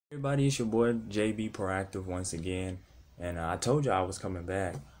Everybody, it's your boy Jaybeproactive once again, and I told you I was coming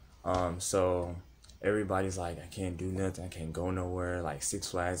back. So everybody's like, I can't do nothing, I can't go nowhere. Like Six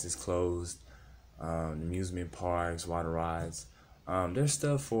Flags is closed, amusement parks, water rides. There's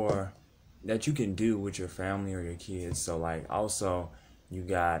stuff for that you can do with your family or your kids. So like also you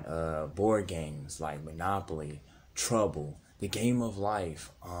got board games like Monopoly, Trouble, the Game of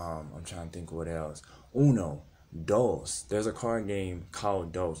Life. I'm trying to think what else. Uno, Dos. There's a card game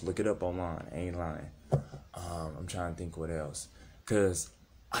called Dos. Look it up online. I ain't lying. I'm trying to think what else. Cause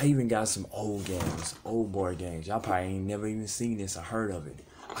I even got some old games, old board games. Y'all probably ain't never even seen this or heard of it.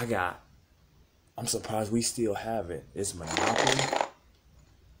 I'm surprised we still have it. It's Monopoly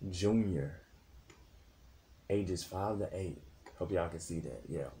Junior, ages 5 to 8. Hope y'all can see that.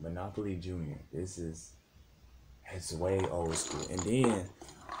 Yeah, Monopoly Junior. It's way old school. And then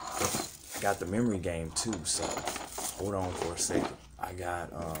I got the memory game too. So hold on for a second. I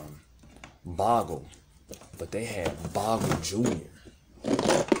got Boggle, but they had Boggle Junior.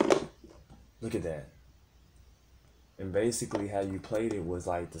 Look at that. And basically how you played it was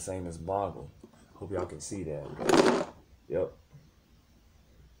like the same as Boggle. Hope y'all can see that. Yep.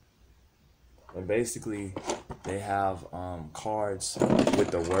 And basically they have cards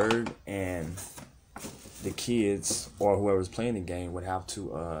with the word, and the kids or whoever's playing the game would have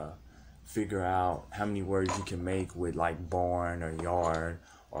to figure out how many words you can make with like barn or yard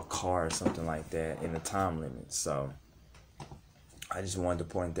or car or something like that in a time limit. So I just wanted to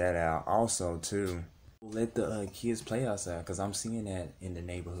point that out. Also too, let the kids play outside, because I'm seeing that in the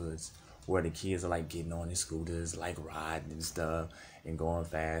neighborhoods where the kids are like getting on their scooters, like riding and stuff and going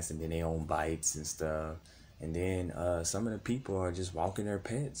fast, and then they own bikes and stuff. And then some of the people are just walking their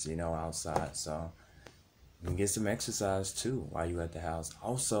pets, outside. So you can get some exercise too while you at the house.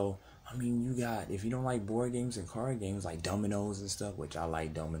 Also, I mean, you got, if you don't like board games and card games like dominoes and stuff, which I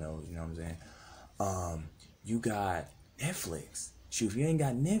like dominoes, you know what I'm saying? You got Netflix. Shoot, if you ain't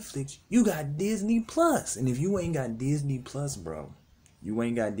got Netflix, you got Disney Plus. And if you ain't got Disney Plus, bro, you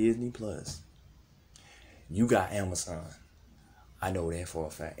ain't got Disney Plus, you got Amazon. I know that for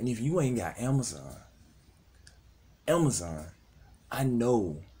a fact. And if you ain't got Amazon, I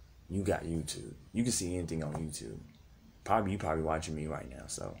know you got YouTube. You can see anything on YouTube. You probably watching me right now,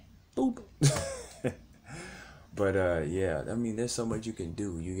 so boop. But yeah, I mean, there's so much you can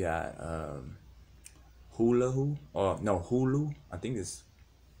do. You got Hulu. I think it's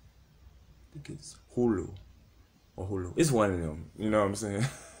Hulu or Hulu. It's one of them. You know what I'm saying?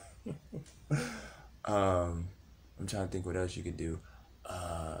 I'm trying to think what else you could do.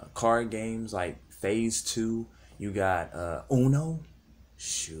 Card games like Phase 2. You got Uno.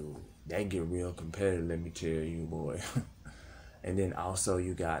 Shoot, that get real competitive, let me tell you, boy. And then also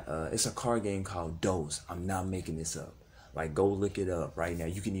you got it's a card game called Dos. I'm not making this up. Like, go look it up right now.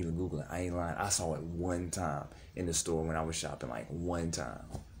 You can even Google it. I ain't lying. I saw it one time in the store when I was shopping, like one time.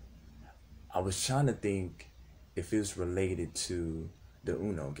 I was trying to think if it's related to the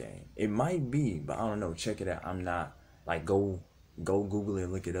Uno game. It might be, but I don't know. Check it out. I'm not like go Google it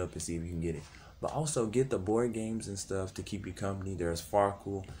and look it up and see if you can get it. But also get the board games and stuff to keep you company. There's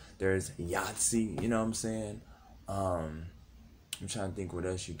Farkle, there's Yahtzee, you know what I'm saying? I'm trying to think what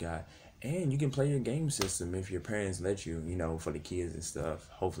else you got. And you can play your game system if your parents let you, for the kids and stuff.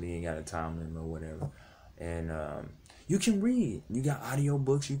 Hopefully you ain't got a time limit or whatever. And you can read. You got audio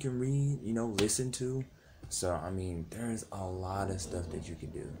books you can read, listen to. So, I mean, there's a lot of stuff that you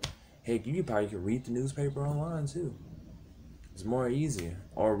can do. Heck, you probably could read the newspaper online too. It's more easier,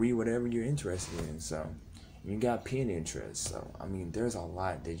 or read whatever you're interested in. So you got pen interest. So I mean, there's a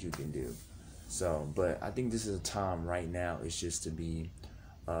lot that you can do. So, but I think this is a time right now. It's just to be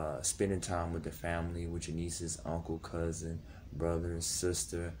spending time with the family, with your nieces, uncle, cousin, brother,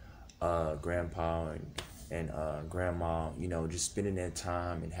 sister, grandpa, and grandma. Just spending that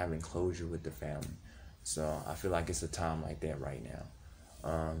time and having closure with the family. So I feel like it's a time like that right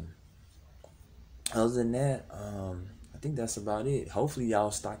now. Other than that, I think that's about it. Hopefully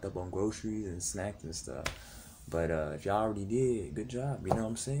y'all stocked up on groceries and snacks and stuff. But if y'all already did, good job. You know what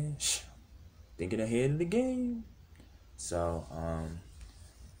I'm saying? Thinking ahead of the game. So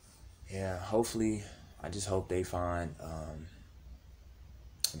yeah, hopefully, I just hope they find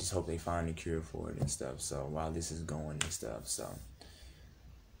a cure for it and stuff. So while this is going and stuff, so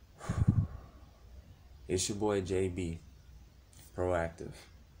it's your boy JB Proactive.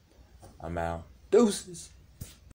 I'm out. Deuces.